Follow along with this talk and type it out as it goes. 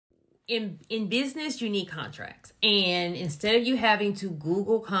in business, you need contracts. And instead of you having to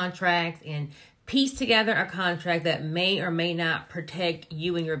Google contracts and piece together a contract that may or may not protect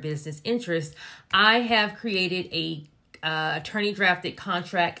you and your business interests, I have created a attorney drafted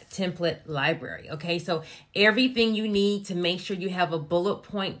contract template library. Okay, so everything you need to make sure you have a bullet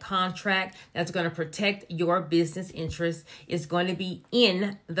point contract that's going to protect your business interests is going to be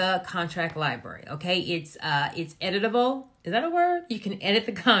in the contract library. Okay, it's editable. Is that a word? You can edit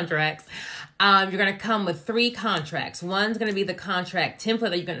the contracts. You're going to come with 3 contracts. One's going to be the contract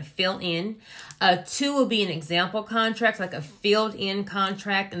template that you're going to fill in. 2 will be an example contract, like a filled in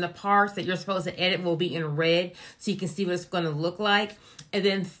contract, and the parts that you're supposed to edit will be in red so you can see what it's going to look like. And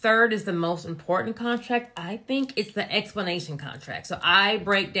then 3rd is the most important contract. I think it's the explanation contract. So I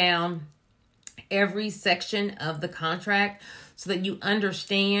break down every section of the contract so that you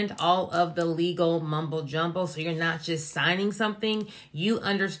understand all of the legal mumbo jumbo. So you're not just signing something, you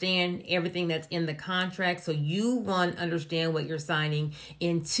understand everything that's in the contract. So you, 1, understand what you're signing,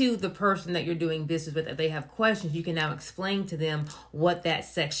 and 2, the person that you're doing business with, if they have questions, you can now explain to them what that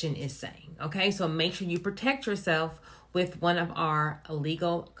section is saying. Okay, so make sure you protect yourself with one of our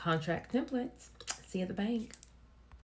legal contract templates. See you at the bank.